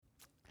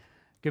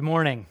Good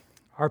morning.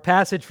 Our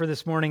passage for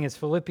this morning is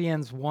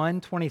Philippians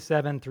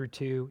 1:27 through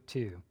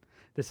 2:2.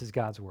 This is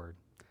God's word.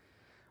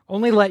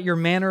 Only let your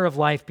manner of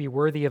life be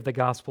worthy of the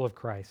gospel of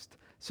Christ,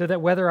 so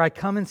that whether I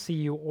come and see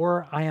you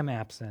or I am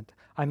absent,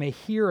 I may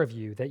hear of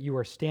you that you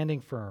are standing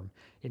firm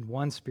in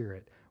one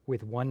spirit,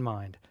 with one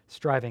mind,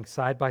 striving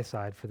side by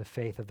side for the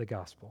faith of the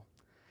gospel,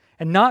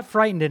 and not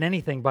frightened in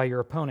anything by your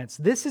opponents.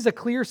 This is a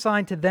clear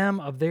sign to them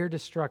of their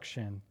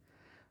destruction,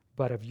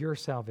 but of your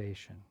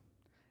salvation,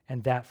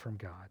 and that from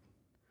God.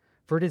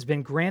 For it has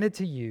been granted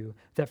to you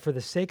that for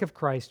the sake of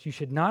Christ you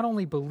should not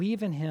only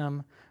believe in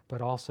him, but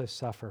also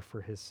suffer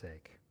for his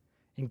sake,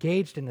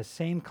 engaged in the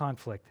same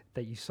conflict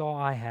that you saw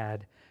I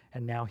had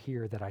and now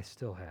hear that I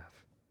still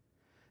have.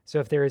 So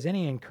if there is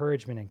any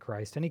encouragement in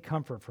Christ, any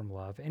comfort from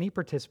love, any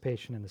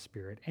participation in the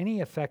Spirit, any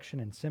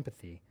affection and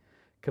sympathy,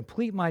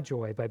 complete my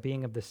joy by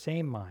being of the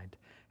same mind,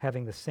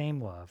 having the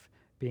same love,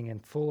 being in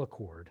full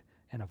accord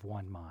and of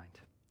one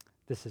mind.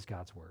 This is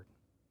God's word.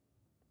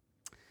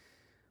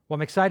 Well,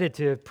 I'm excited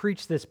to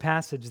preach this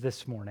passage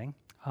this morning.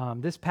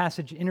 This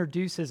passage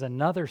introduces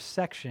another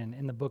section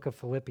in the book of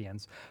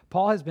Philippians.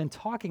 Paul has been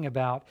talking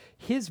about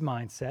his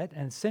mindset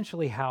and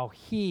essentially how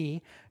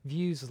he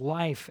views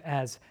life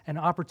as an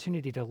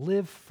opportunity to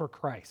live for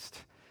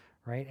Christ,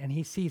 right? And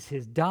he sees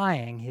his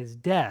dying, his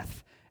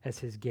death, as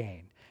his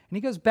gain. And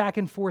he goes back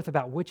and forth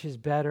about which is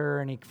better,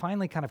 and he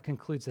finally kind of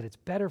concludes that it's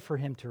better for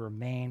him to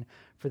remain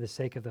for the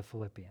sake of the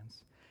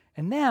Philippians.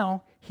 And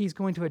now he's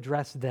going to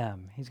address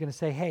them. He's going to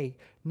say, hey,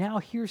 now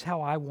here's how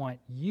I want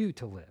you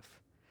to live.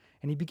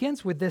 And he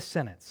begins with this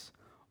sentence: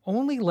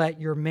 only let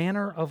your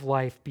manner of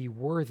life be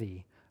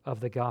worthy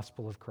of the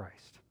gospel of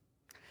Christ.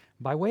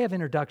 By way of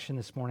introduction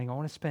this morning, I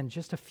want to spend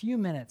just a few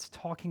minutes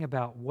talking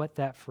about what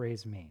that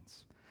phrase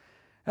means.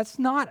 That's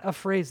not a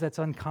phrase that's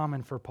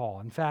uncommon for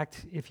Paul. In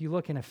fact, if you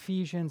look in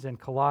Ephesians and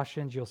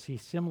Colossians, you'll see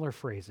similar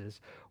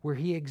phrases where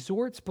he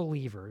exhorts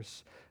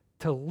believers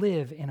to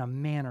live in a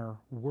manner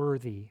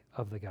worthy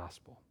of the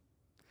gospel.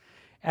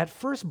 At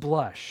first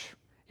blush,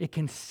 it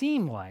can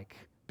seem like,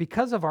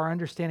 because of our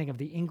understanding of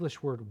the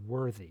English word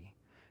worthy,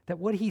 that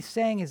what he's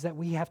saying is that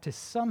we have to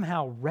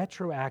somehow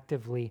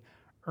retroactively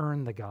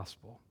earn the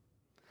gospel.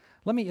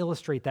 Let me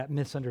illustrate that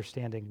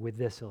misunderstanding with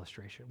this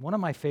illustration. One of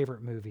my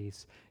favorite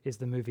movies is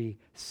the movie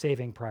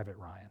Saving Private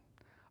Ryan.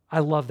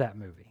 I love that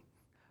movie.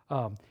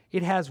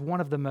 It has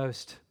one of the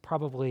most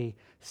probably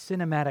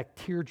cinematic,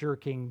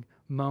 tear-jerking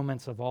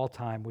moments of all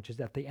time, which is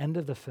at the end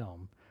of the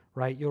film,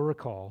 right? You'll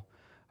recall,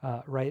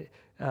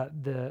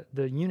 the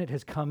unit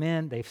has come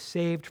in, they've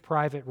saved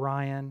Private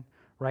Ryan,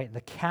 right? And the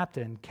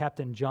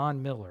Captain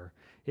John Miller,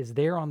 is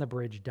there on the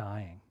bridge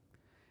dying.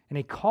 And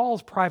he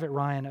calls Private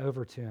Ryan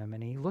over to him,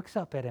 and he looks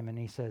up at him and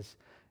he says,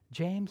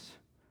 James,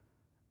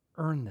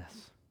 earn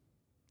this.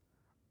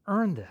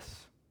 Earn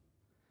this.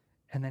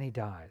 And then he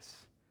dies.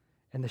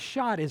 And the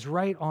shot is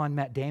right on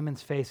Matt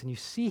Damon's face, and you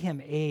see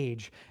him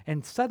age,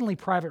 and suddenly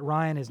Private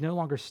Ryan is no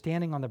longer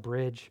standing on the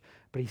bridge,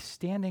 but he's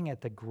standing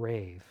at the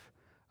grave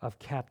of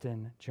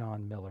Captain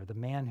John Miller, the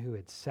man who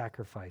had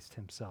sacrificed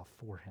himself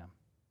for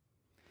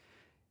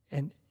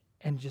him.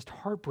 And just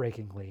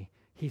heartbreakingly,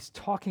 he's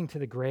talking to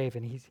the grave,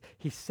 and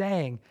he's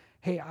saying,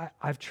 hey,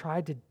 I've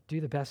tried to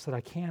do the best that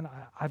I can.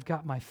 I've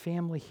got my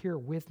family here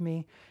with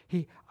me.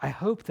 I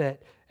hope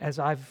that as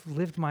I've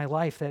lived my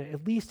life, that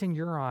at least in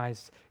your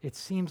eyes, it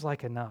seems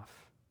like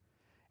enough.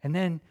 And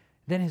then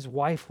his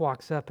wife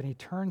walks up, and he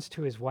turns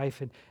to his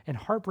wife, and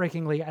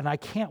heartbreakingly, and I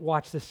can't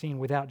watch this scene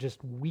without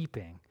just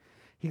weeping,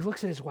 he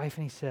looks at his wife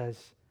and he says,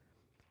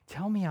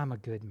 tell me I'm a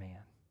good man.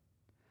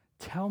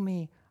 Tell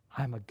me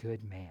I'm a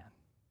good man.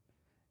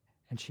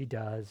 And she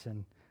does,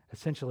 and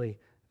essentially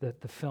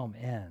the film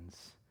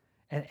ends.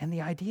 And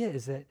the idea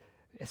is that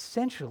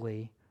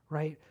essentially,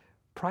 right,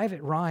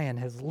 Private Ryan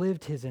has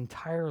lived his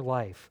entire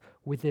life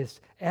with this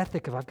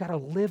ethic of, I've got to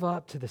live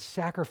up to the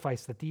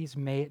sacrifice that these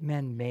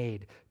men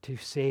made to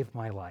save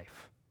my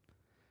life.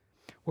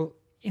 Well,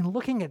 in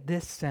looking at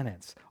this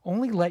sentence,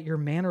 only let your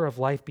manner of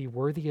life be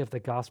worthy of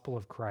the gospel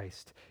of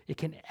Christ, it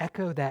can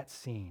echo that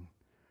scene,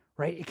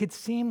 right? It could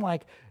seem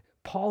like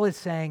Paul is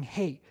saying,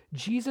 hey,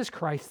 Jesus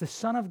Christ, the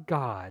Son of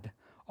God,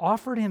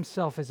 offered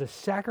himself as a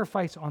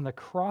sacrifice on the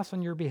cross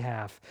on your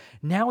behalf.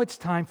 Now it's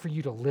time for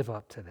you to live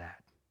up to that.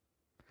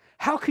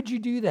 How could you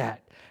do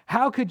that?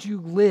 How could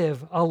you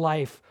live a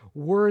life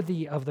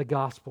worthy of the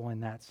gospel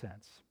in that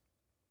sense?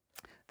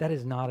 That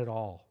is not at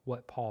all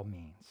what Paul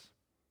means.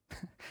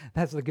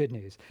 That's the good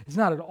news. It's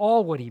not at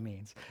all what he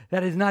means.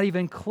 That is not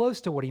even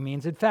close to what he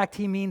means. In fact,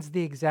 he means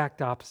the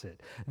exact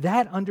opposite.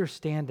 That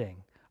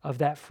understanding of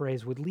that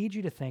phrase would lead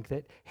you to think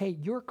that, hey,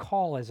 your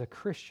call as a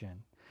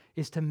Christian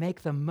is to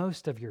make the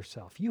most of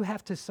yourself. You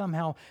have to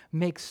somehow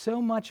make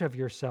so much of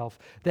yourself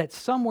that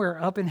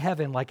somewhere up in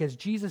heaven, like as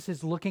Jesus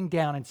is looking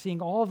down and seeing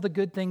all of the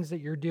good things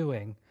that you're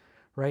doing,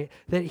 right,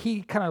 that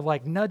he kind of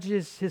like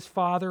nudges his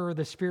Father or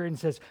the Spirit and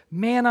says,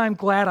 man, I'm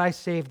glad I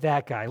saved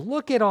that guy.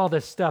 Look at all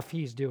the stuff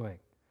he's doing.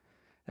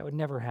 That would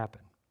never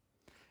happen.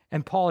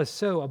 And Paul is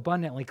so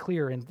abundantly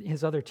clear in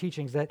his other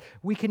teachings that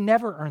we can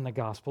never earn the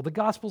gospel. The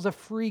gospel is a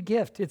free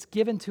gift. It's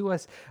given to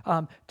us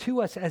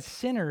as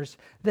sinners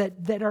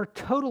that are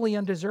totally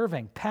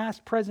undeserving,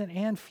 past, present,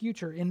 and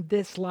future in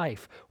this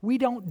life. We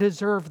don't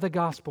deserve the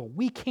gospel.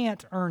 We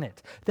can't earn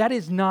it. That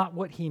is not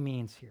what he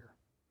means here.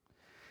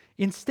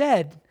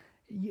 Instead,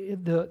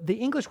 the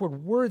English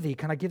word worthy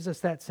kind of gives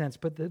us that sense,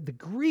 but the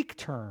Greek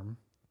term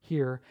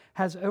here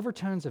has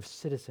overtones of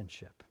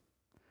citizenship.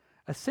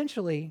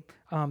 Essentially,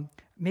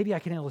 maybe I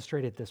can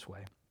illustrate it this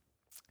way.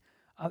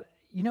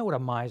 You know what a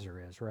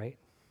miser is, right?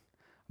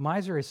 A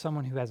miser is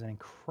someone who has an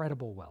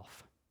incredible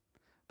wealth,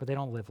 but they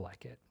don't live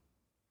like it.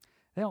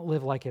 They don't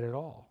live like it at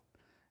all.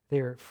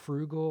 They're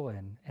frugal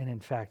and in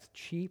fact,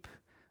 cheap.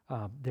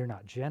 They're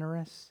not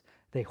generous.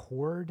 They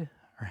hoard,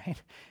 right?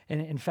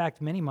 And in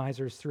fact, many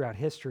misers throughout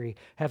history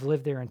have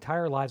lived their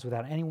entire lives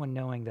without anyone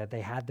knowing that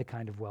they had the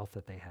kind of wealth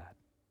that they had.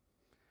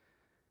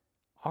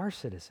 Our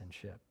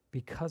citizenship,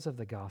 because of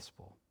the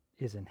gospel,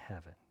 is in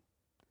heaven.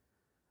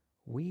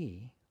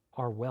 We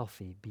are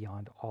wealthy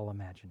beyond all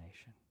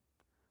imagination.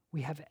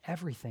 We have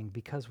everything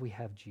because we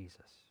have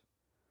Jesus.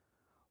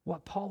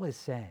 What Paul is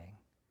saying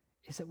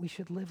is that we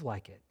should live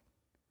like it.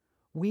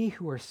 We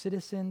who are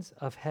citizens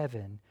of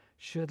heaven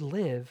should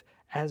live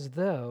as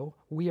though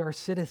we are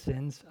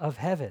citizens of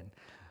heaven.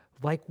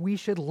 Like we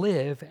should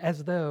live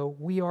as though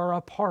we are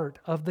a part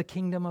of the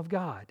kingdom of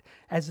God,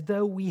 as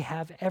though we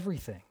have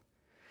everything.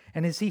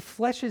 And as he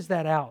fleshes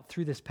that out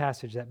through this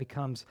passage, that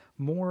becomes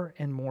more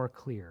and more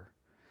clear.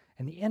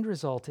 And the end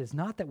result is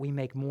not that we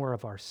make more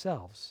of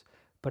ourselves,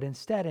 but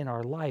instead in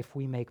our life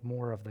we make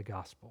more of the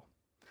gospel.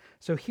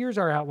 So here's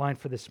our outline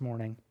for this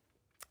morning.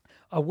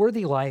 A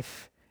worthy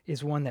life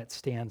is one that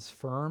stands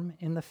firm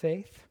in the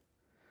faith.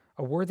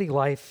 A worthy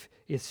life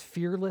is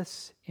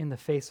fearless in the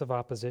face of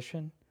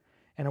opposition.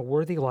 And a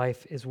worthy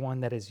life is one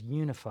that is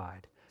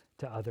unified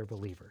to other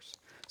believers.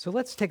 So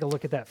let's take a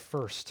look at that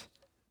first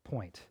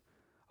point.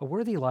 A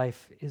worthy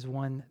life is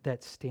one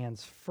that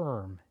stands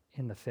firm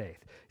in the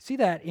faith. See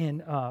that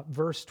in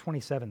verse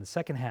 27, the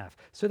second half.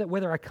 So that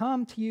whether I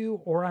come to you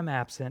or I'm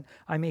absent,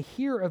 I may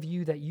hear of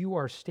you that you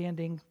are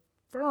standing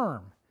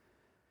firm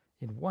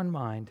in one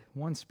mind,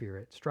 one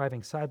spirit,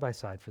 striving side by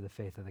side for the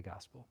faith of the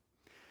gospel.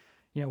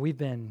 You know, we've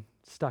been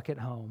stuck at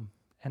home,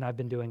 and I've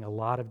been doing a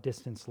lot of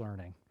distance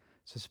learning.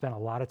 So spent a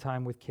lot of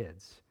time with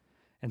kids.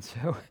 And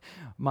so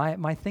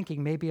my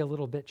thinking may be a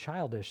little bit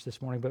childish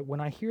this morning, but when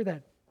I hear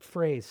that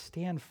phrase,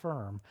 stand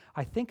firm,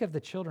 I think of the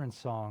children's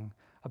song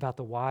about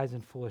the wise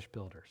and foolish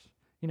builders.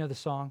 You know the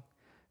song?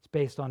 It's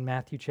based on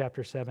Matthew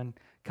chapter 7.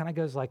 Kind of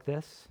goes like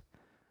this.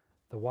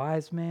 The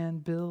wise man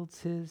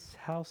builds his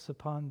house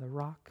upon the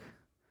rock.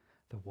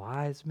 The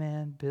wise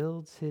man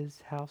builds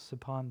his house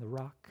upon the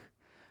rock.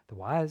 The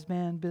wise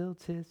man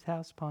builds his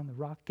house upon the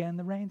rock, and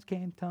the rains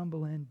came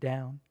tumbling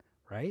down.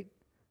 Right?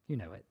 You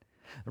know it.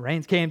 The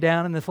rains came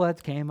down and the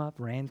floods came up.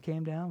 Rains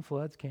came down,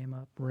 floods came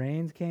up.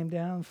 Rains came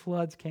down,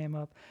 floods came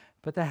up.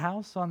 But the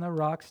house on the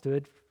rock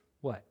stood,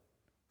 what?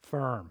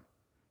 Firm.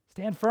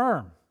 Stand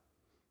firm.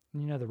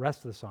 And you know the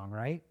rest of the song,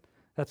 right?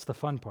 That's the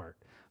fun part.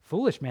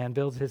 Foolish man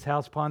builds his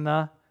house upon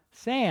the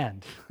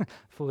sand.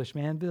 Foolish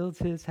man builds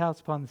his house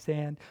upon the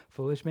sand.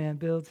 Foolish man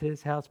builds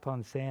his house upon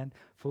the sand.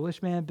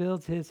 Foolish man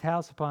builds his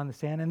house upon the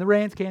sand. And the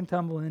rains came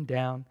tumbling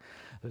down.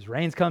 Those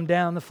rains come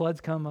down, the floods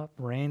come up.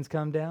 Rains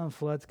come down,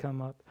 floods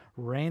come up.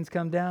 Rains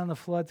come down, the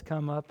floods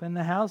come up. And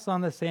the house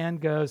on the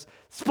sand goes,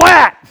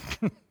 splat!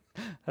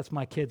 That's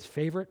my kid's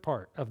favorite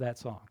part of that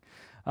song.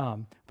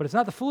 But it's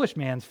not the foolish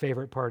man's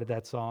favorite part of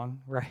that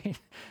song, right?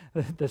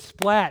 The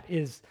splat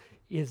is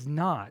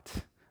not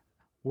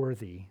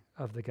worthy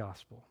of the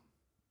gospel.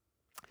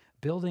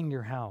 Building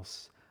your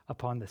house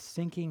upon the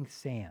sinking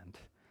sand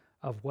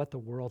of what the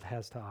world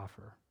has to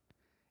offer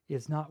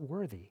is not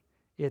worthy.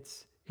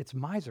 It's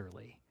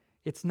miserly.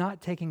 It's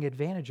not taking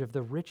advantage of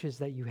the riches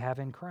that you have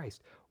in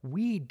Christ.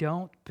 We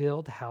don't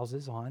build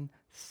houses on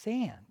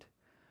sand.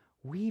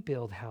 We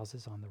build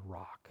houses on the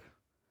rock.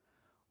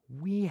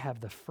 We have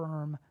the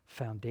firm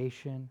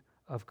foundation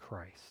of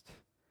Christ,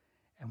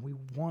 and we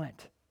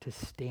want to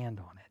stand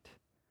on it.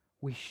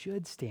 We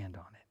should stand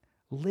on it.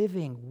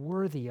 Living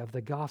worthy of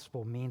the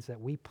gospel means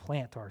that we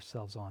plant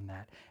ourselves on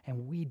that,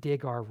 and we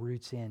dig our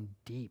roots in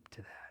deep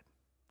to that.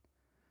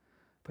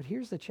 But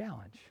here's the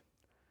challenge.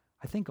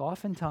 I think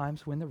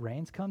oftentimes when the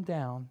rains come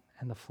down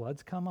and the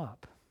floods come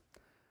up,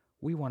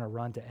 we want to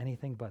run to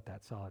anything but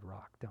that solid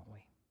rock, don't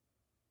we?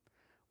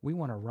 We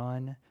want to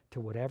run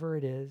to whatever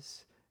it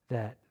is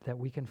that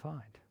we can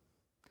find.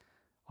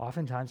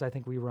 Oftentimes, I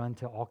think we run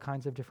to all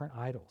kinds of different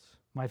idols.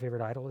 My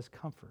favorite idol is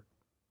comfort.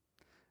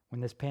 When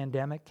this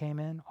pandemic came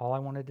in, all I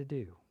wanted to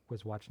do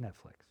was watch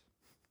Netflix.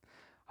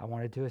 I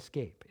wanted to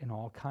escape in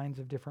all kinds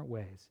of different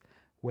ways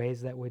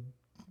that would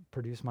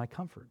produce my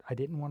comfort. I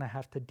didn't want to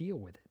have to deal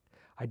with it.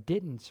 I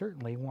didn't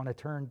certainly want to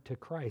turn to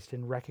Christ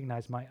and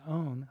recognize my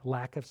own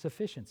lack of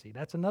sufficiency.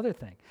 That's another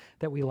thing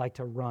that we like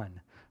to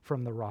run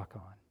from the rock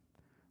on,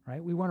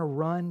 right? We want to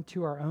run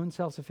to our own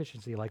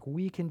self-sufficiency, like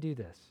we can do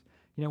this.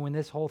 You know, when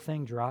this whole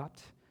thing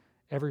dropped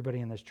Everybody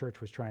in this church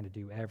was trying to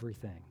do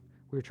everything.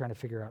 We were trying to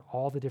figure out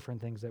all the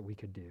different things that we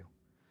could do.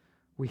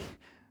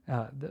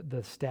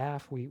 The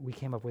staff, we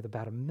came up with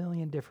about 1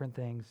 million different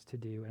things to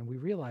do, and we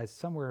realized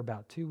somewhere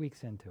about 2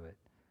 weeks into it,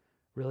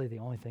 really the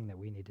only thing that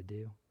we need to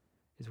do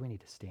is we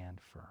need to stand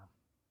firm.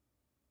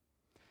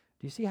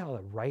 Do you see how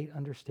the right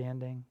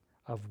understanding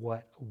of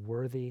what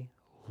worthy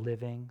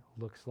living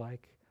looks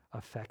like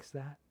affects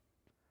that,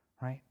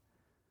 right?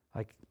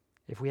 Like,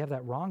 if we have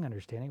that wrong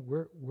understanding,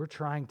 we're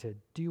trying to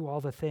do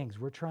all the things.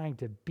 We're trying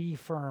to be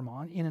firm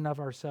in and of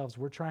ourselves.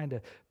 We're trying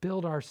to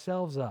build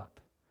ourselves up.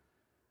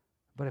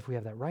 But if we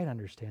have that right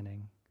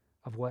understanding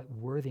of what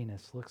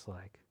worthiness looks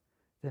like,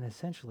 then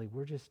essentially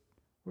we're just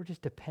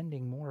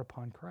depending more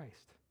upon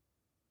Christ.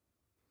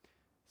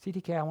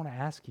 CTK, I want to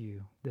ask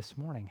you this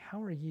morning,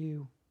 how are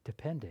you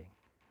depending?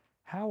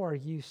 How are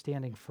you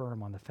standing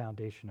firm on the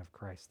foundation of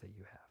Christ that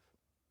you have?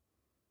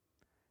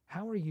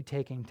 How are you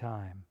taking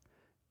time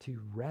to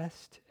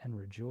rest and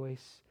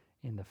rejoice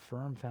in the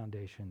firm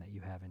foundation that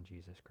you have in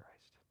Jesus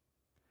Christ?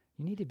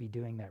 You need to be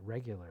doing that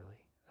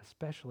regularly,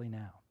 especially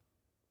now.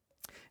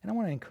 And I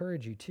want to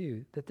encourage you,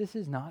 too, that this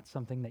is not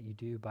something that you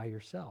do by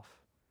yourself.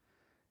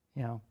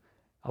 You know,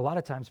 a lot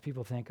of times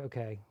people think,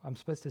 okay, I'm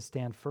supposed to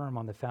stand firm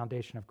on the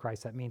foundation of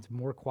Christ. That means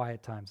more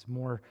quiet times,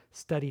 more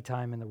study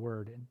time in the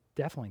Word. It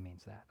definitely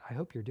means that. I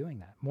hope you're doing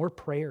that. More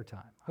prayer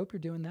time. I hope you're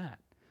doing that.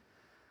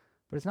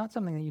 But it's not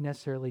something that you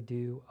necessarily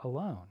do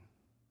alone.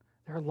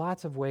 There are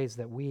lots of ways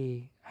that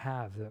we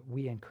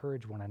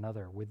encourage one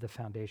another with the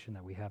foundation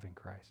that we have in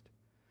Christ.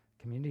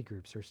 Community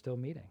groups are still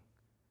meeting.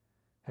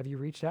 Have you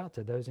reached out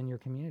to those in your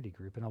community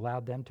group and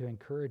allowed them to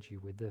encourage you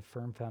with the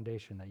firm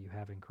foundation that you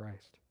have in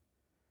Christ?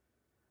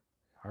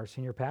 Our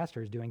senior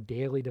pastor is doing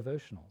daily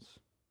devotionals.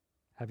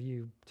 Have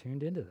you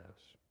tuned into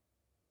those?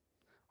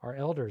 Our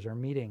elders are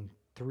meeting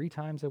 3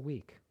 times a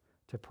week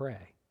to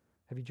pray.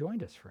 Have you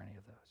joined us for any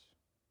of those?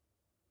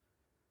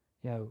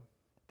 You know,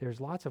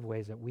 there's lots of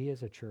ways that we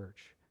as a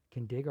church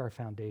can dig our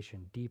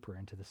foundation deeper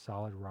into the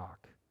solid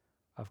rock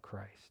of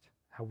Christ,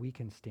 how we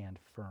can stand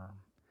firm,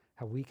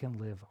 how we can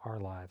live our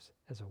lives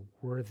as a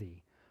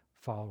worthy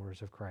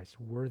followers of Christ,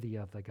 worthy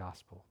of the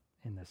gospel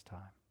in this time.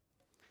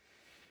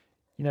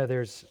 You know,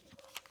 there's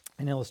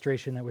an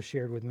illustration that was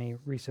shared with me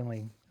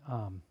recently.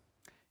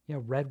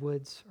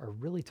 Redwoods are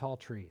really tall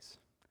trees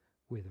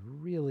with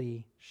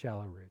really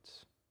shallow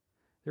roots.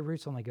 Their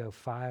roots only go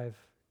 5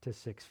 to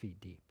 6 feet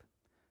deep.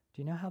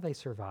 Do you know how they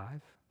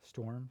survive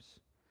storms?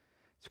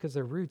 It's because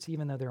their roots,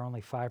 even though they're only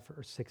 5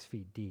 or 6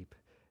 feet deep,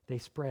 they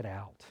spread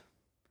out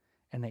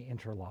and they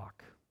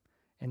interlock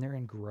and they're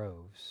in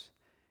groves.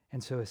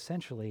 And so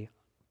essentially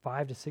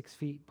 5 to 6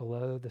 feet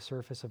below the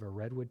surface of a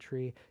redwood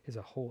tree is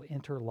a whole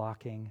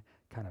interlocking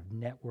kind of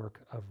network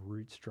of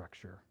root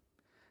structure.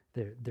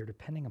 They're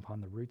depending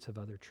upon the roots of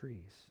other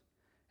trees,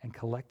 and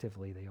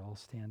collectively they all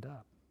stand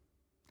up.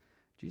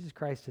 Jesus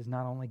Christ has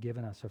not only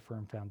given us a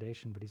firm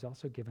foundation, but he's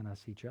also given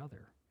us each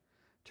other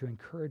to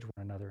encourage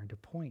one another and to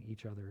point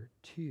each other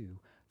to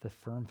the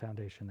firm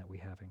foundation that we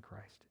have in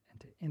Christ and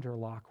to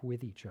interlock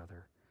with each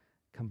other,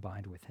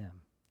 combined with him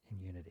in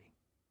unity.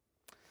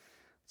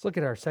 Let's look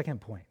at our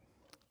second point.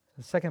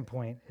 The second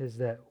point is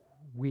that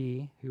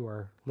we who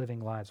are living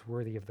lives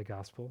worthy of the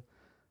gospel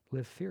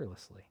live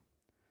fearlessly.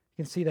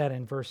 You can see that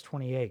in verse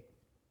 28.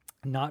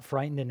 Not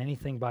frightened in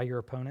anything by your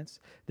opponents.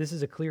 This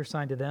is a clear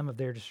sign to them of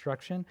their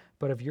destruction,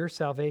 but of your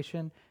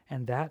salvation,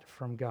 and that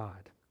from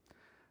God.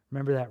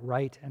 Remember that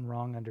right and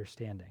wrong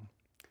understanding.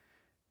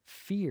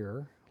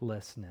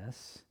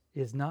 Fearlessness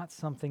is not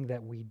something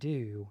that we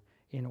do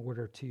in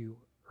order to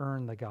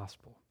earn the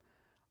gospel.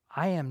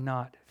 I am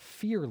not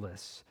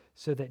fearless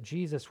so that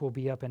Jesus will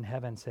be up in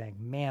heaven saying,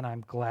 man,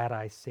 I'm glad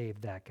I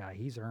saved that guy.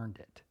 He's earned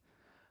it.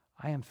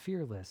 I am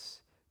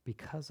fearless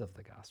because of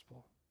the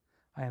gospel.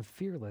 I am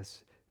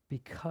fearless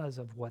because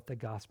of what the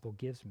gospel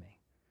gives me.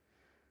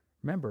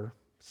 Remember,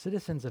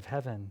 citizens of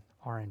heaven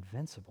are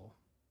invincible.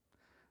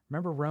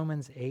 Remember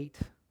Romans 8?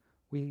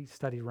 We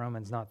studied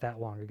Romans not that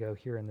long ago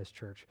here in this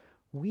church.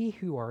 We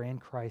who are in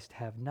Christ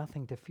have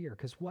nothing to fear,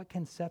 because what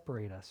can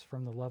separate us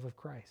from the love of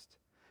Christ?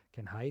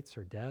 Can heights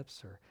or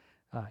depths or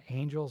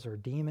angels or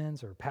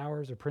demons or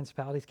powers or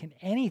principalities, can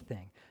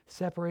anything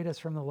separate us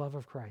from the love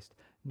of Christ?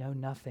 No,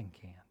 nothing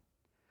can.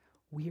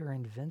 We are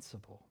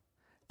invincible.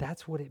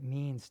 That's what it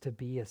means to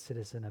be a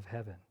citizen of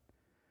heaven.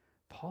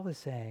 Paul is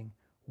saying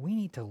we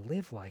need to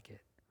live like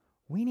it.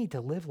 We need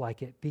to live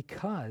like it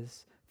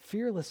because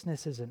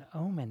fearlessness is an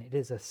omen. It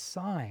is a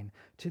sign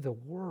to the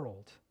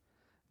world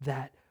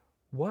that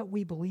what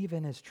we believe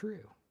in is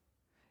true.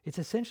 It's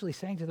essentially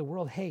saying to the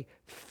world, hey,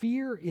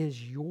 fear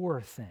is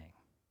your thing.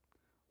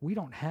 We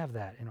don't have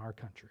that in our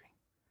country.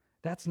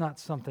 That's not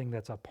something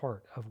that's a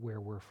part of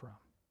where we're from.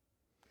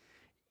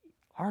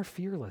 Our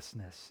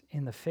fearlessness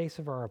in the face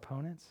of our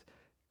opponents,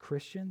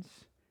 Christians,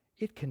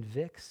 it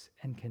convicts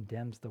and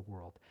condemns the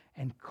world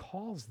and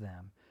calls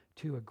them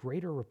to a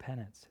greater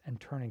repentance and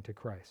turning to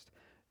Christ.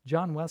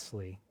 John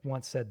Wesley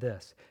once said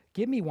this,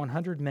 "Give me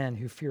 100 men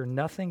who fear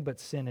nothing but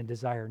sin and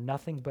desire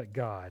nothing but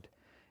God,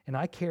 and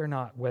I care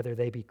not whether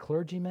they be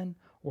clergymen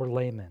or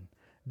laymen.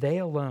 They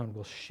alone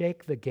will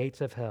shake the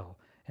gates of hell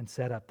and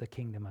set up the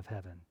kingdom of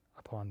heaven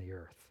upon the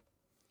earth.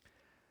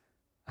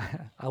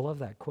 I love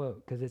that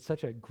quote because it's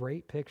such a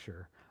great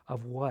picture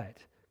of what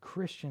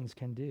Christians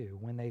can do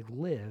when they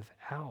live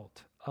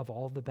out of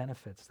all the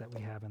benefits that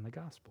we have in the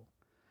gospel.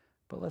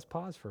 But let's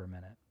pause for a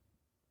minute.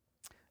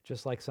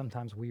 Just like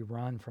sometimes we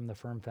run from the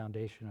firm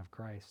foundation of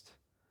Christ,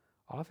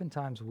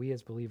 oftentimes we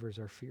as believers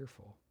are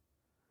fearful.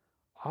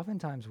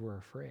 Oftentimes we're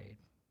afraid.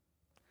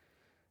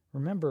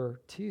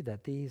 Remember, too,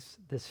 that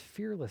this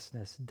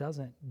fearlessness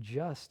doesn't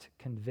just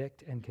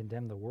convict and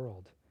condemn the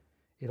world.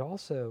 It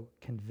also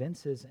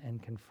convinces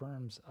and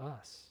confirms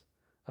us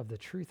of the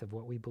truth of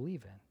what we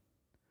believe in.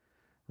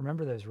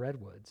 Remember those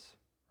redwoods,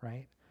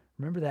 right?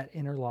 Remember that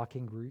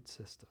interlocking root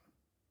system.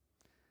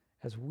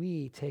 As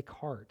we take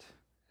heart,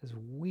 as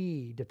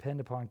we depend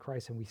upon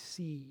Christ and we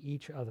see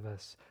each of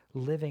us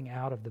living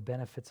out of the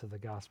benefits of the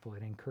gospel,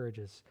 it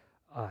encourages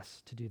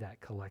us to do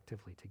that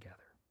collectively together.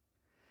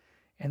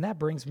 And that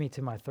brings me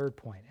to my third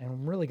point, and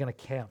I'm really going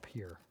to camp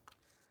here.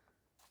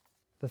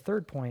 The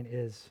third point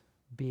is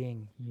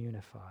being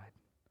unified.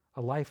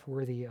 A life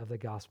worthy of the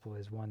gospel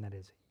is one that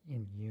is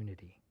in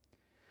unity.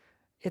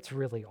 It's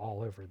really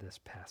all over this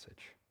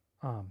passage.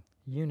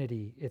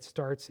 Unity, it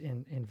starts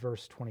in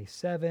verse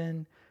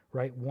 27,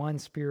 right? One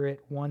spirit,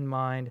 one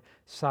mind,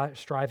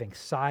 striving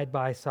side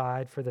by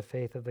side for the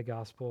faith of the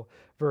gospel.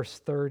 Verse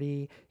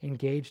 30,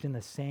 engaged in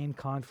the same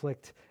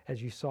conflict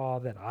as you saw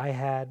that I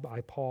had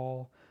by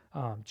Paul.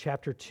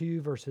 Chapter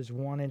 2, verses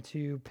 1 and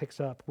 2 picks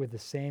up with the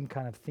same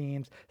kind of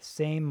themes,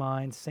 same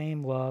mind,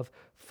 same love,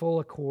 full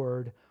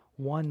accord,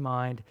 one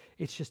mind.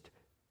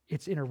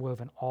 It's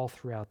interwoven all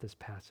throughout this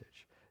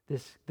passage.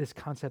 This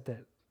concept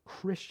that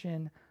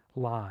Christian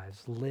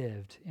lives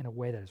lived in a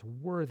way that is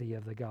worthy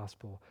of the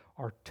gospel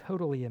are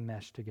totally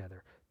enmeshed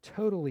together,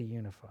 totally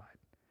unified.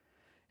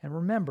 And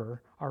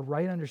remember, our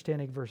right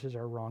understanding versus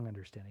our wrong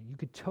understanding. You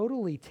could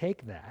totally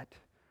take that,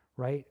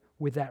 right,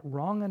 with that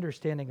wrong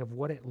understanding of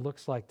what it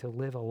looks like to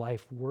live a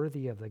life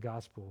worthy of the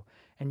gospel,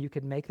 and you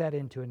could make that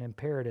into an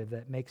imperative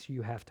that makes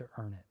you have to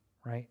earn it,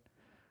 right?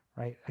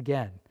 Right?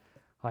 Again,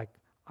 like,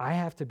 I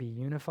have to be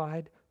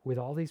unified with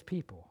all these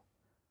people.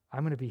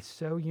 I'm going to be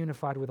so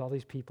unified with all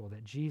these people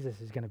that Jesus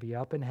is going to be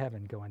up in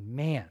heaven going,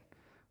 man,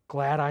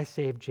 glad I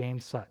saved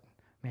James Sutton.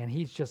 Man,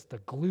 he's just the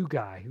glue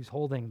guy who's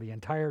holding the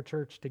entire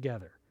church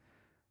together,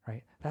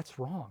 right? That's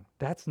wrong.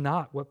 That's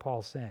not what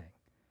Paul's saying.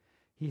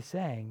 He's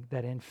saying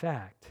that, in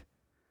fact,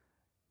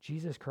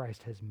 Jesus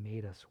Christ has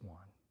made us one.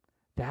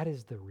 That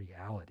is the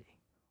reality.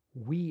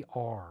 We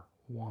are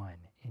one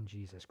in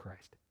Jesus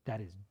Christ. That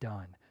is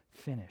done,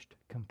 finished,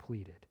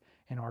 completed.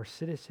 And our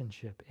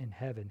citizenship in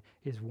heaven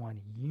is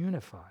one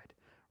unified,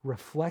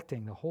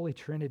 reflecting the Holy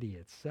Trinity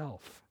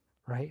itself,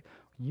 right?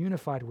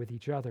 Unified with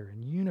each other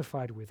and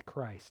unified with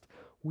Christ.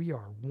 We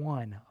are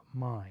one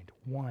mind,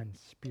 one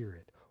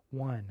spirit,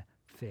 one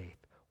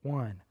faith,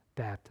 one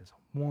baptism,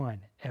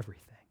 one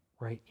everything,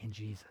 right? In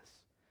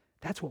Jesus.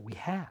 That's what we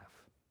have.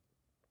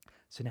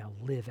 So now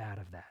live out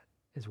of that,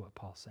 is what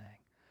Paul's saying.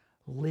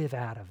 Live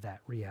out of that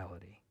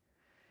reality.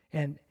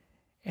 And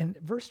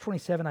verse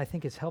 27, I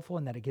think, is helpful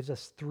in that it gives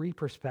us three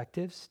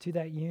perspectives to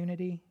that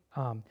unity.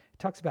 It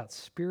talks about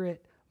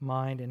spirit,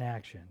 mind, and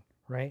action,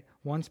 right?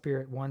 One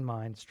spirit, one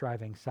mind,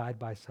 striving side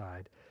by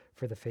side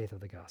for the faith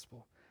of the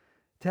gospel.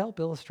 To help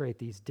illustrate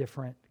these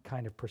different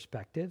kind of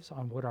perspectives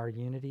on what our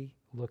unity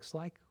looks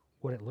like,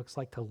 what it looks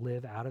like to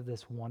live out of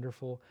this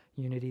wonderful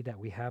unity that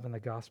we have in the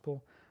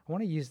gospel, I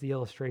want to use the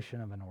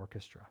illustration of an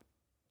orchestra,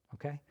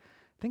 okay?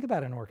 Think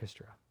about an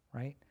orchestra,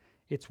 right?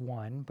 It's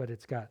one, but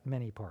it's got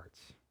many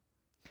parts.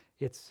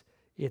 It's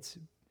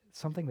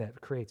something that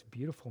creates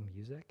beautiful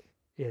music.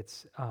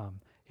 It's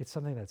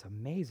something that's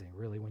amazing,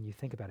 really, when you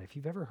think about it. If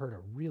you've ever heard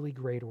a really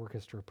great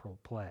orchestra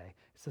play,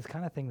 it's this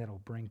kind of thing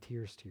that'll bring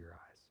tears to your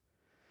eyes.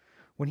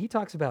 When he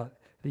talks about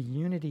the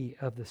unity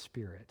of the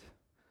Spirit,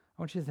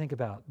 I want you to think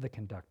about the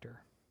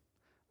conductor.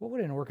 What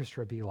would an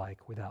orchestra be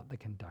like without the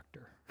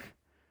conductor,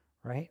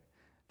 right?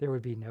 There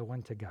would be no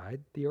one to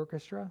guide the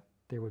orchestra.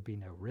 There would be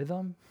no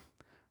rhythm,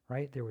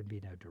 right? There would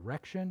be no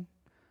direction.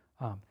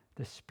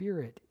 The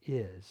Spirit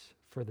is,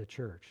 for the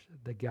church,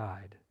 the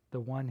guide, the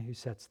one who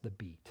sets the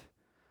beat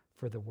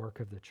for the work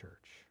of the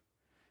church.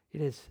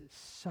 It is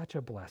such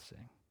a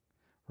blessing,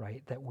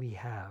 right, that we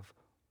have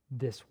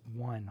this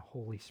one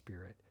Holy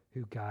Spirit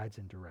who guides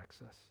and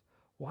directs us.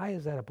 Why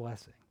is that a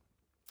blessing?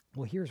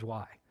 Well, here's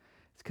why.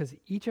 It's because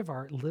each of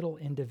our little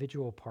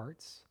individual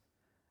parts,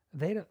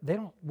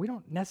 we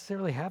don't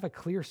necessarily have a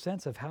clear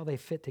sense of how they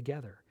fit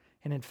together.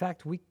 And in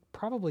fact, we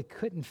probably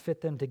couldn't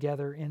fit them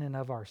together in and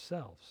of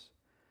ourselves.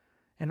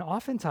 And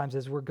oftentimes,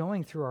 as we're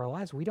going through our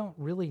lives, we don't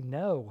really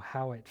know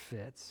how it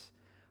fits.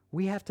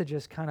 We have to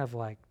just kind of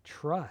like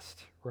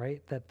trust,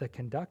 right, that the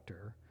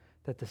conductor,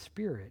 that the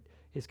Spirit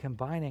is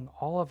combining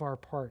all of our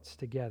parts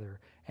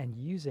together and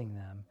using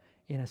them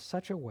in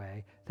such a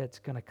way that's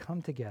going to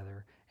come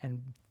together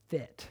and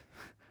fit,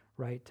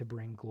 right, to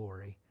bring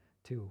glory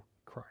to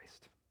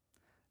Christ.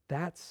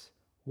 That's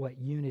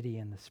what unity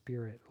in the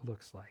Spirit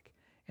looks like.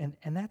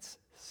 And that's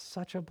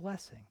such a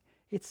blessing.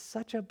 It's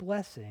such a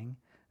blessing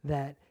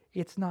that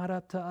it's not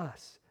up to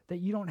us, that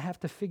you don't have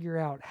to figure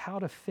out how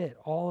to fit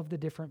all of the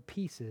different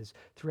pieces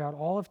throughout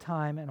all of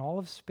time and all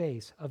of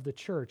space of the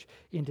church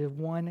into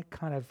one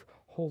kind of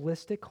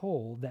holistic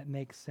whole that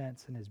makes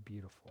sense and is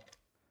beautiful.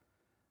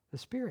 The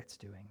Spirit's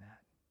doing that.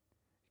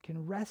 You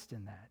can rest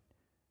in that.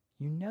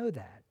 You know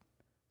that.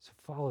 So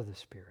follow the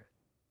Spirit.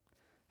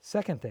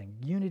 Second thing,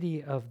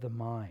 unity of the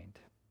mind,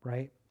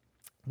 right?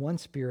 One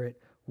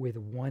Spirit with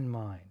one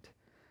mind.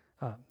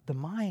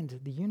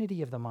 The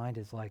unity of the mind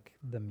is like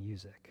the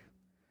music,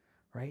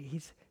 right?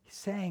 He's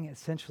saying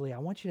essentially, I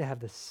want you to have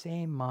the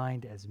same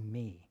mind as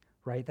me,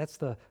 right? That's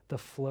the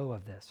flow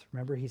of this.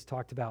 Remember, he's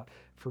talked about,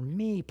 for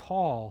me,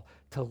 Paul,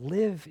 to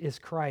live is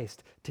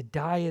Christ, to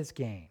die is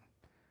gain,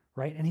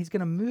 right? And he's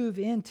going to move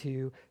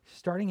into,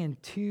 starting in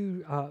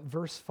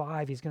verse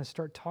 5, he's going to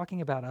start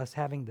talking about us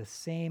having the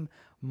same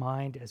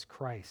mind as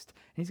Christ.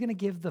 And he's going to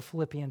give the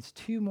Philippians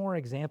 2 more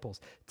examples,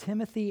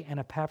 Timothy and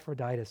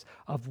Epaphroditus,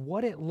 of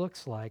what it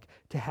looks like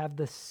to have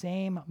the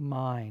same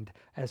mind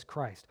as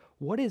Christ.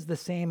 What is the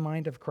same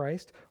mind of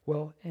Christ?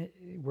 Well,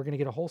 we're going to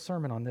get a whole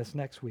sermon on this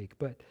next week,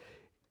 but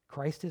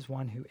Christ is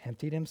one who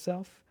emptied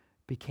himself,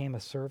 became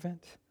a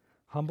servant,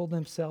 humbled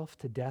himself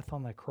to death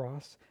on the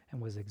cross, and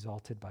was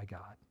exalted by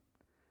God.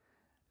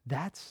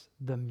 That's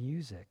the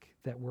music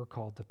that we're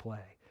called to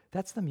play.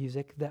 That's the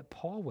music that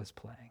Paul was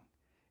playing.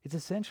 It's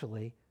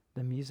essentially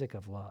the music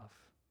of love.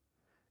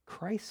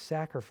 Christ's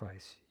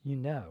sacrifice, you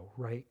know,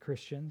 right,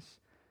 Christians?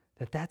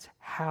 That's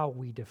how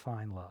we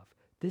define love.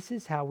 This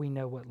is how we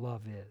know what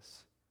love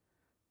is.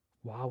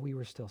 While we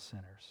were still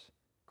sinners,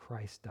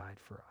 Christ died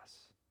for us.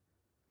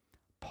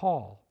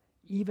 Paul,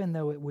 even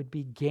though it would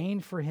be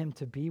gain for him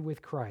to be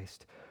with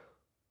Christ,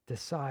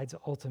 decides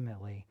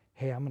ultimately,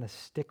 hey, I'm going to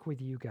stick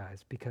with you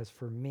guys because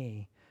for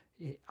me,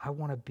 I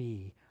want to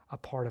be a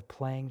part of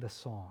playing the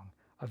song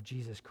of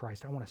Jesus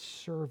Christ. I want to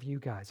serve you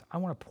guys. I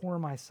want to pour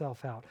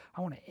myself out.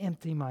 I want to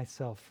empty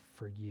myself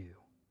for you,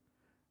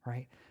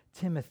 right?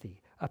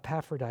 Timothy,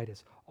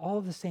 Epaphroditus, all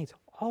of the saints,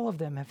 all of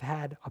them have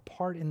had a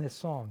part in this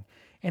song.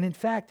 And in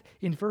fact,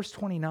 in verse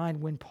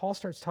 29, when Paul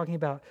starts talking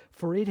about,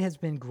 for it has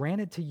been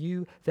granted to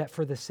you that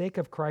for the sake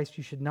of Christ,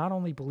 you should not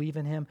only believe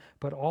in him,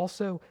 but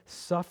also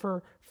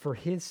suffer for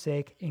his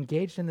sake,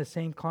 engaged in the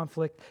same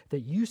conflict that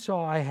you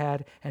saw I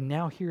had, and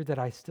now hear that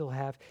I still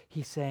have.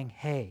 He's saying,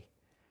 hey,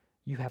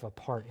 you have a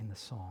part in the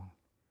song.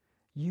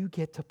 You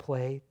get to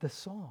play the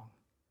song.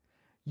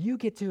 You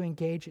get to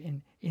engage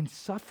in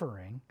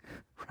suffering,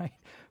 right,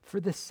 for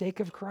the sake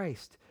of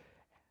Christ.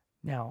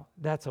 Now,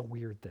 that's a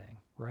weird thing,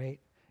 right?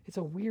 It's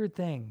a weird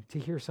thing to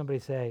hear somebody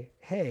say,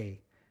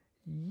 hey,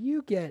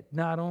 you get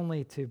not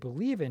only to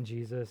believe in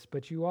Jesus,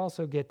 but you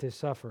also get to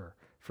suffer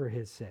for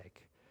his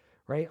sake,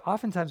 right?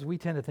 Oftentimes we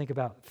tend to think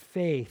about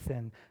faith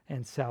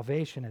and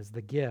salvation as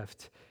the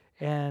gift,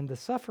 and the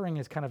suffering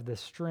is kind of the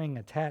string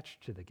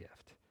attached to the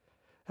gift.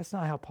 That's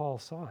not how Paul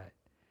saw it.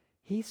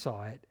 He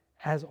saw it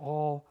as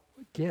all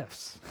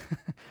gifts,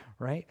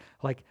 right?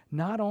 Like,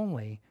 not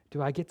only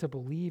do I get to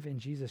believe in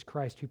Jesus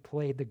Christ who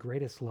played the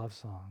greatest love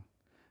song,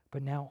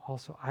 but now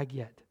also I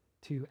get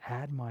to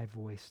add my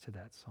voice to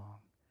that song.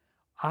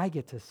 I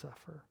get to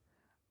suffer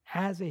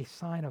as a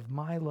sign of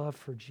my love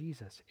for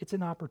Jesus. It's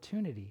an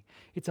opportunity.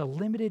 It's a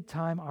limited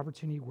time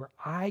opportunity where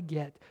I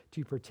get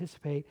to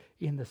participate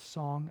in the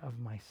song of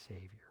my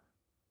Savior.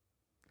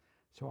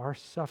 So our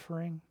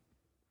suffering,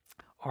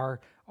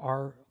 our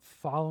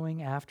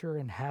following after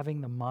and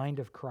having the mind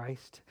of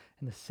Christ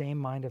and the same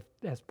mind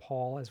as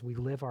Paul as we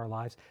live our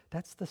lives,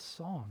 that's the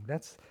song.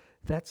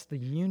 That's the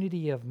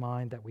unity of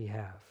mind that we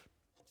have.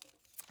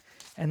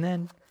 And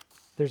then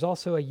there's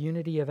also a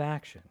unity of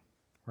action,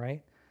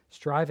 right?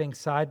 Striving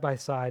side by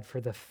side for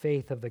the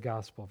faith of the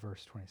gospel,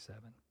 verse 27.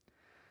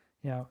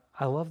 You know,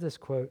 I love this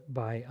quote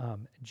by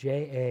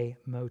J.A.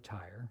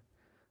 Motyer.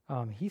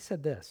 He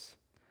said this,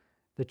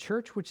 the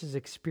church which is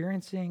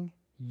experiencing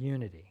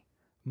unity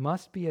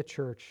must be a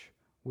church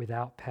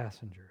without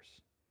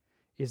passengers.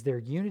 Is there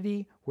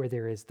unity where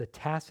there is the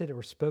tacit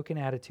or spoken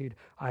attitude,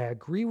 I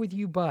agree with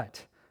you,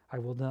 but I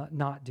will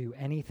not do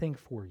anything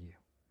for you?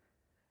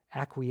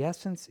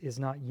 Acquiescence is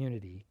not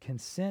unity.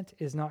 Consent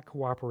is not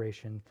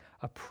cooperation.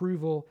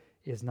 Approval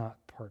is not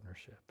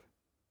partnership.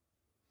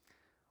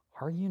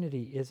 Our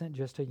unity isn't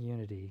just a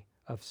unity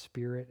of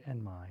spirit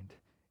and mind.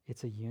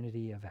 It's a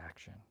unity of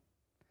action.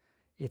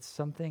 It's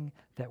something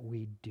that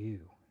we do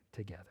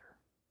together.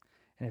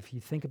 And if you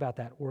think about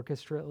that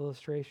orchestra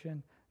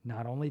illustration,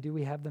 not only do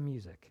we have the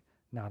music,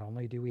 not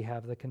only do we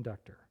have the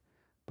conductor,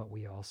 but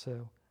we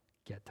also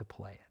get to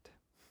play it,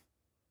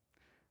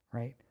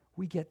 right?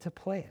 We get to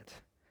play it.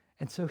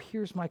 And so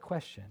here's my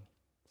question,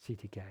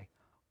 CTK.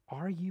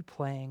 Are you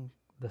playing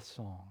the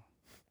song?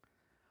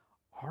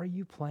 Are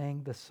you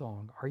playing the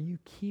song? Are you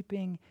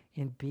keeping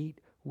in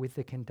beat with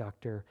the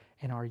conductor?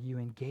 And are you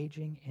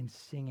engaging in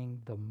singing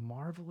the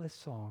marvelous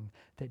song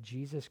that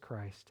Jesus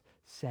Christ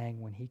sang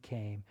when he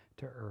came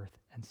to earth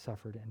and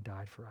suffered and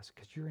died for us?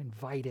 Because you're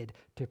invited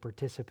to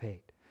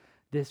participate.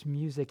 This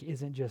music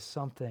isn't just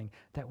something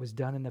that was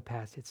done in the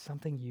past. It's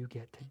something you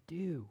get to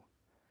do.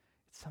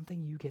 It's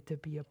something you get to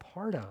be a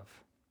part of.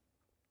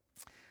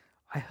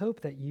 I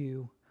hope that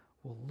you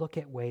will look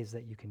at ways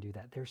that you can do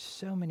that. There's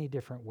so many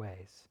different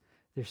ways.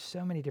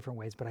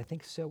 But I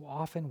think so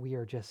often we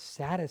are just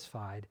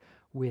satisfied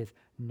with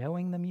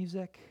knowing the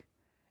music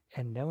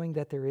and knowing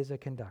that there is a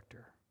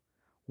conductor.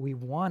 We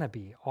want to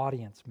be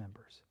audience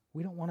members.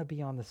 We don't want to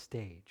be on the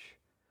stage,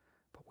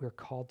 but we're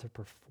called to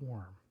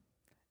perform.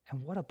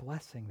 And what a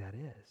blessing that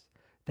is.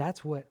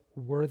 That's what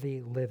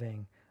worthy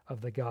living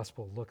of the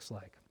gospel looks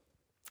like.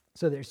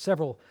 So there's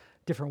several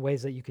different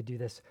ways that you could do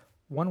this.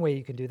 One way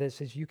you can do this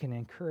is you can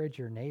encourage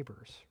your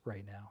neighbors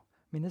right now.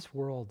 I mean, this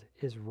world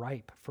is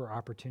ripe for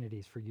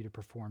opportunities for you to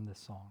perform this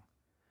song.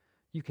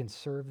 You can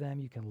serve them,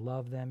 you can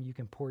love them, you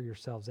can pour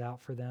yourselves out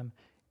for them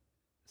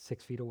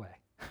 6 feet away,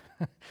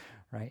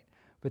 right?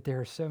 But there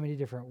are so many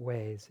different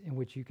ways in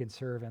which you can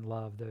serve and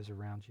love those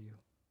around you,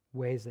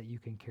 ways that you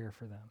can care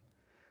for them.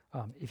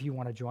 If you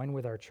want to join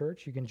with our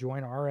church, you can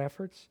join our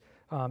efforts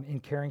in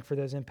caring for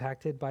those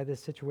impacted by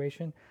this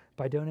situation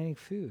by donating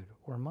food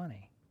or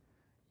money.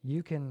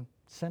 You can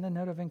send a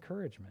note of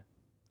encouragement.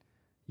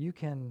 You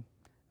can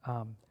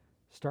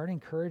start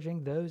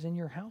encouraging those in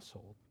your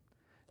household.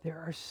 There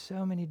are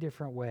so many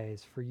different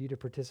ways for you to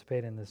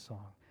participate in this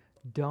song.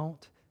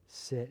 Don't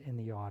sit in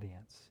the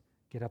audience.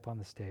 Get up on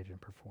the stage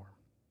and perform.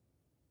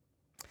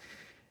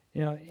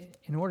 You know,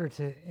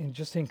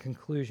 in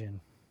conclusion,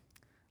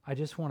 I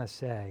just want to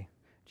say,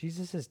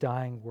 Jesus'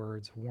 dying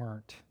words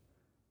weren't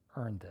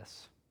earn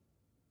this.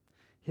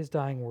 His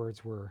dying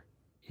words were,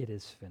 it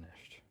is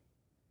finished.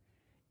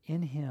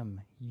 In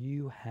him,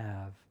 you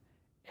have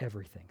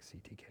everything,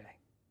 CTK.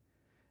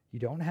 You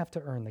don't have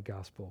to earn the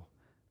gospel,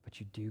 but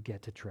you do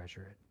get to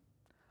treasure it.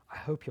 I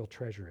hope you'll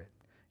treasure it.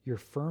 Your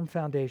firm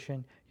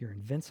foundation, your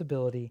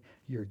invincibility,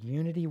 your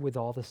unity with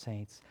all the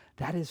saints,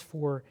 that is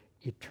for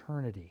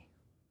eternity.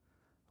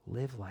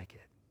 Live like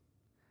it.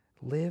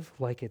 Live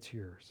like it's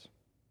yours.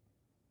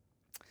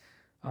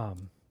 I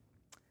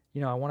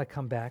want to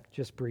come back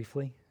just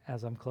briefly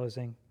as I'm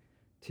closing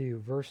to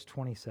verse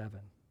 27.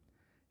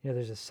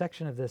 There's a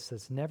section of this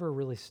that's never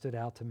really stood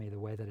out to me the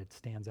way that it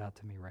stands out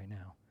to me right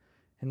now.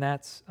 And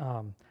that's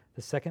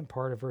the second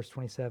part of verse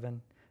 27.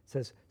 It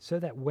says, so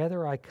that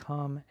whether I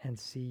come and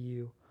see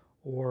you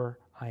or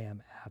I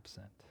am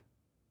absent.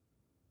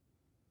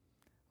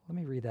 Let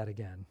me read that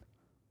again.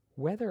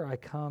 Whether I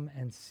come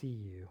and see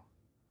you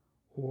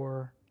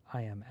or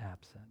I am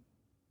absent.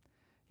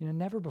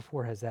 Never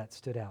before has that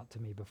stood out to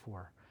me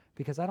before,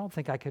 because I don't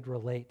think I could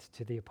relate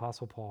to the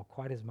Apostle Paul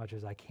quite as much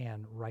as I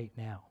can right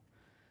now.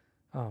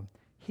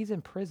 He's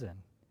in prison.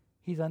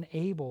 He's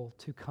unable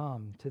to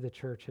come to the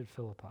church at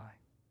Philippi.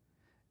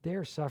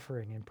 They're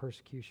suffering in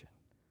persecution.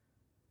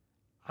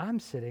 I'm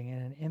sitting in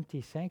an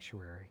empty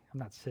sanctuary.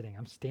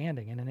 I'm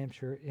standing in an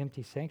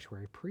empty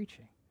sanctuary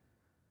preaching.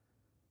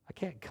 I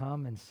can't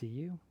come and see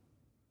you.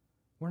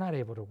 We're not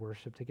able to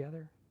worship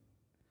together.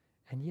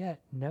 And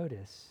yet,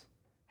 notice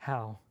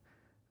how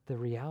the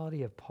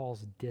reality of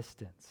Paul's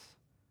distance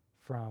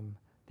from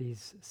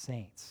these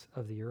saints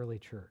of the early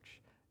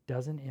church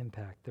doesn't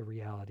impact the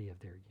reality of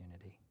their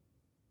unity.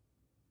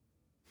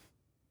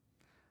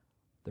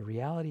 The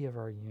reality of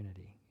our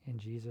unity in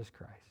Jesus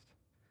Christ,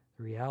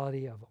 the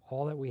reality of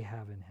all that we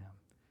have in him,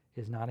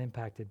 is not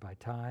impacted by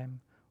time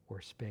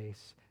or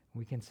space.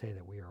 We can say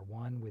that we are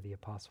one with the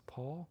Apostle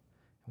Paul,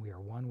 and we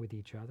are one with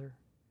each other.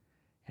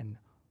 And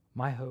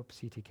my hope,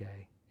 CTK,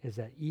 is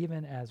that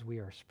even as we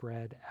are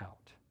spread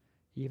out,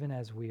 even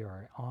as we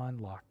are on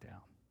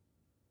lockdown,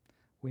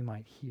 we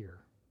might hear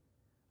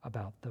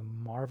about the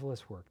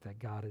marvelous work that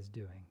God is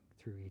doing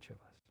through each of us.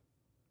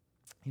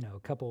 A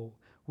couple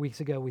weeks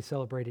ago, we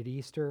celebrated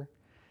Easter,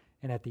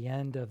 and at the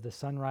end of the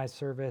sunrise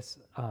service,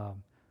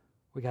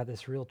 we got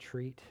this real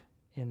treat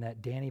in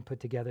that Danny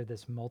put together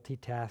this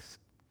multi-tracked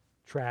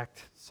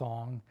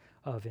song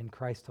of In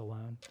Christ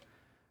Alone.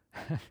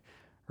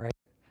 Right?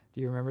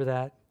 Do you remember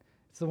that?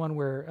 It's the one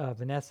where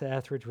Vanessa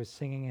Etheridge was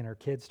singing and her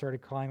kids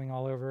started climbing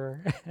all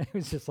over her. It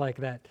was just like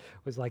that.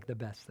 It was like the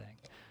best thing.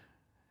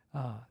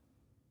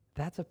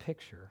 That's a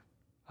picture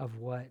of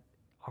what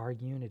our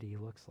unity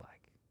looks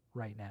like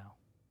right now.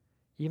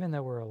 Even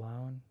though we're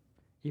alone,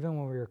 even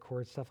when we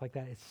record stuff like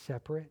that, it's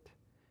separate.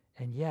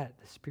 And yet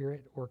the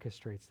Spirit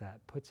orchestrates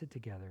that, puts it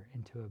together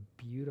into a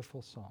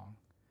beautiful song,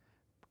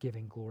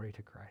 giving glory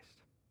to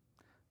Christ.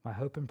 My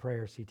hope and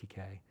prayer,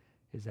 CTK,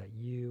 is that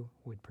you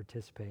would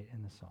participate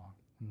in the song.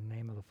 In the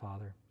name of the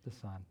Father, the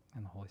Son,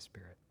 and the Holy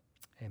Spirit.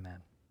 Amen.